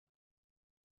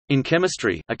In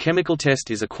chemistry, a chemical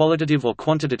test is a qualitative or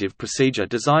quantitative procedure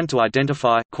designed to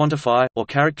identify, quantify, or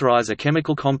characterize a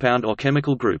chemical compound or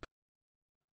chemical group.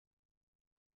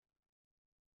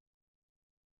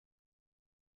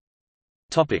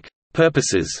 Topic: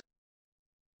 Purposes.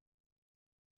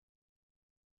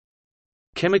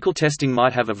 Chemical testing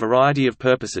might have a variety of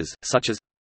purposes, such as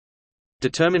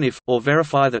determine if, or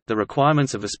verify that, the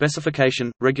requirements of a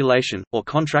specification, regulation, or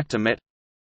contract are met,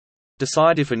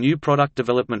 decide if a new product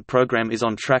development program is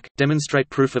on track, demonstrate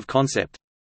proof of concept,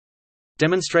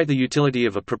 demonstrate the utility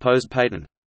of a proposed patent,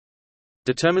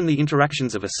 determine the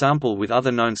interactions of a sample with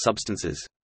other known substances,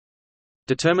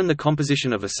 determine the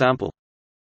composition of a sample,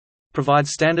 provide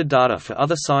standard data for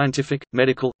other scientific,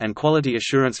 medical, and quality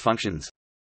assurance functions,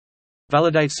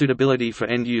 validate suitability for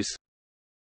end use,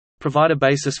 provide a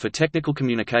basis for technical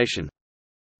communication,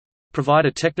 provide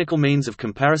a technical means of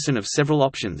comparison of several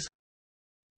options,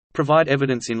 provide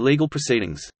evidence in legal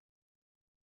proceedings.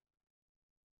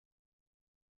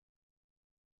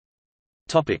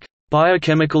 Topic: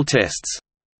 Biochemical tests.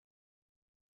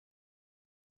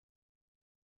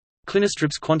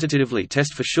 Clinostrips quantitatively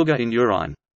test for sugar in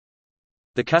urine.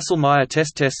 The Kastle-Meyer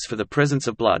test tests for the presence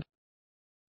of blood.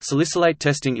 Salicylate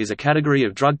testing is a category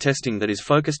of drug testing that is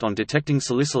focused on detecting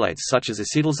salicylates such as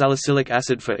acetylsalicylic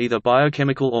acid for either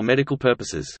biochemical or medical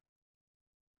purposes.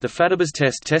 The Fadder's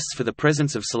test tests for the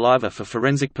presence of saliva for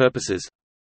forensic purposes.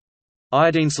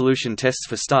 Iodine solution tests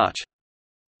for starch.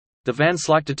 The Van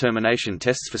Slyke determination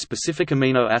tests for specific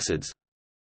amino acids.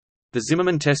 The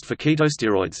Zimmermann test for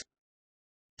ketosteroids.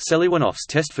 Seliwanoff's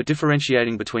test for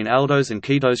differentiating between aldose and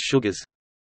ketose sugars.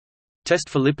 Test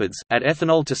for lipids: add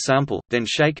ethanol to sample, then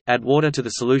shake, add water to the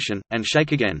solution, and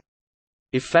shake again.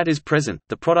 If fat is present,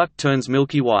 the product turns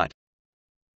milky white.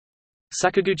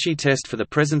 Sakaguchi test for the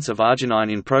presence of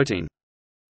arginine in protein.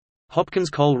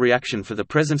 Hopkins-Cole reaction for the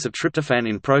presence of tryptophan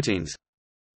in proteins.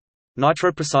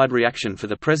 Nitroprusside reaction for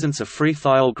the presence of free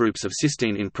thiol groups of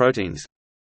cysteine in proteins.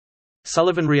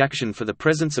 Sullivan reaction for the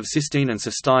presence of cysteine and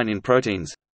cysteine in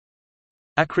proteins.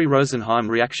 Acre-Rosenheim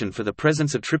reaction for the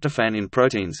presence of tryptophan in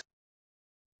proteins.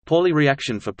 Pauli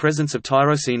reaction for presence of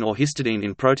tyrosine or histidine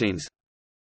in proteins.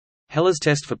 Heller's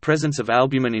test for presence of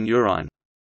albumin in urine.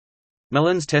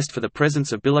 Mellon's test for the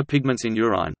presence of bilar pigments in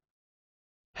urine.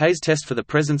 Hayes test for the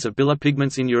presence of bilar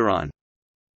pigments in urine.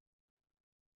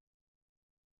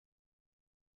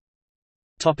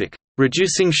 Topic: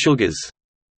 Reducing sugars.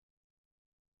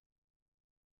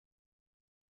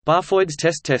 Barfoed's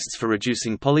test tests for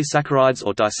reducing polysaccharides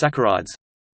or disaccharides.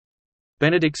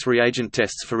 Benedict's reagent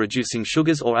tests for reducing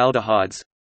sugars or aldehydes.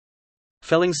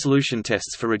 Felling's solution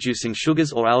tests for reducing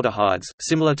sugars or aldehydes,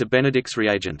 similar to Benedict's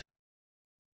reagent.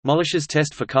 Mollish's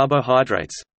test for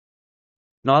carbohydrates.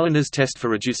 Nylander's test for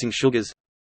reducing sugars.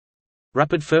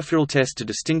 Rapid furfural test to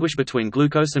distinguish between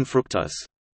glucose and fructose.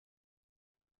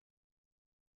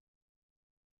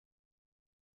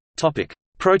 Topic: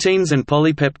 Proteins and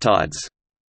polypeptides.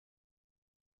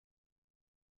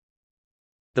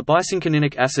 The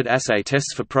bisynchroninic acid assay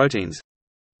tests for proteins.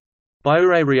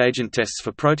 Biuret reagent tests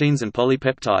for proteins and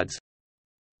polypeptides.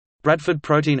 Bradford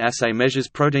protein assay measures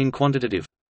protein quantitative.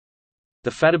 The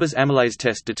Fadder's amylase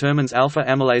test determines alpha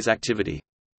amylase activity.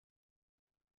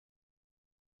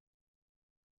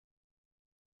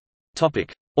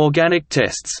 Topic: Organic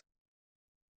tests.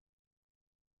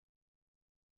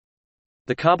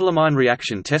 The carbolamine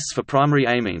reaction tests for primary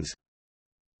amines.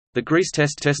 The grease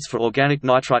test tests for organic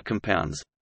nitrite compounds.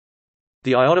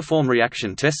 The iodoform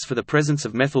reaction tests for the presence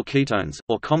of methyl ketones,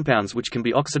 or compounds which can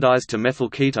be oxidized to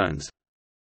methyl ketones.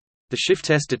 The Schiff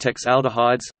test detects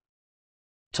aldehydes.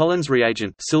 Tollens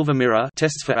reagent silver mirror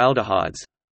tests for aldehydes.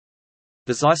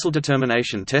 The Zeisel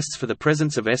determination tests for the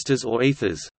presence of esters or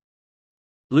ethers.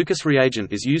 Lucas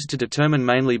reagent is used to determine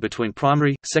mainly between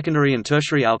primary, secondary and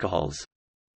tertiary alcohols.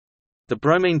 The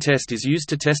bromine test is used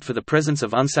to test for the presence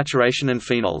of unsaturation and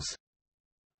phenols.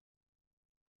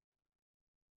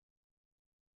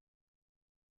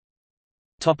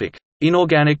 Topic: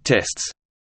 Inorganic tests.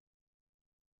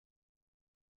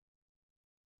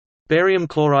 Barium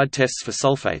chloride tests for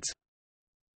sulfates.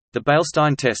 The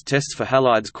Beilstein test tests for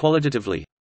halides qualitatively.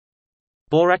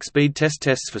 Borax bead test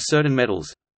tests for certain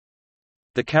metals.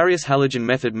 The Carius-Halogen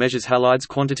method measures halides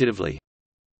quantitatively.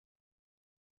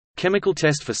 Chemical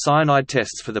test for cyanide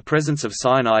tests for the presence of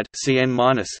cyanide,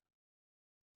 Cn-.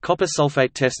 Copper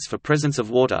sulfate tests for presence of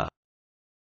water.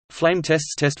 Flame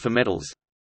tests test for metals.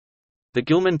 The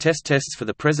Gilman test tests for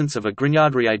the presence of a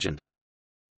Grignard reagent.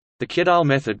 The Kjedal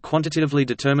method quantitatively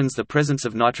determines the presence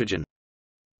of nitrogen.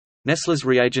 Nessler's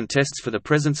reagent tests for the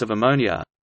presence of ammonia.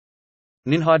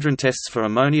 Ninhydrin tests for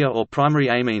ammonia or primary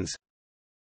amines.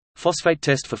 Phosphate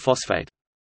test for phosphate.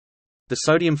 The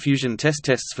sodium fusion test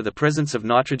tests for the presence of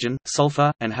nitrogen,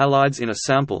 sulfur, and halides in a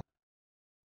sample.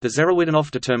 The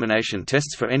Zerewittenoff determination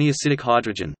tests for any acidic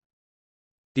hydrogen.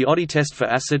 The Oddy test for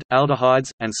acid,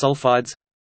 aldehydes, and sulfides.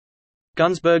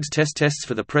 Gunzburg's test tests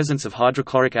for the presence of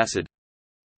hydrochloric acid.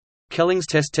 Kelling's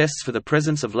test tests for the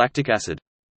presence of lactic acid.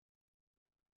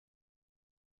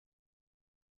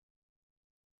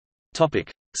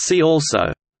 See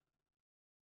also: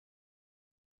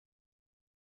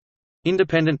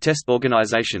 Independent test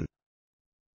organization,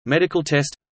 Medical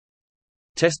test,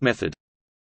 Test method.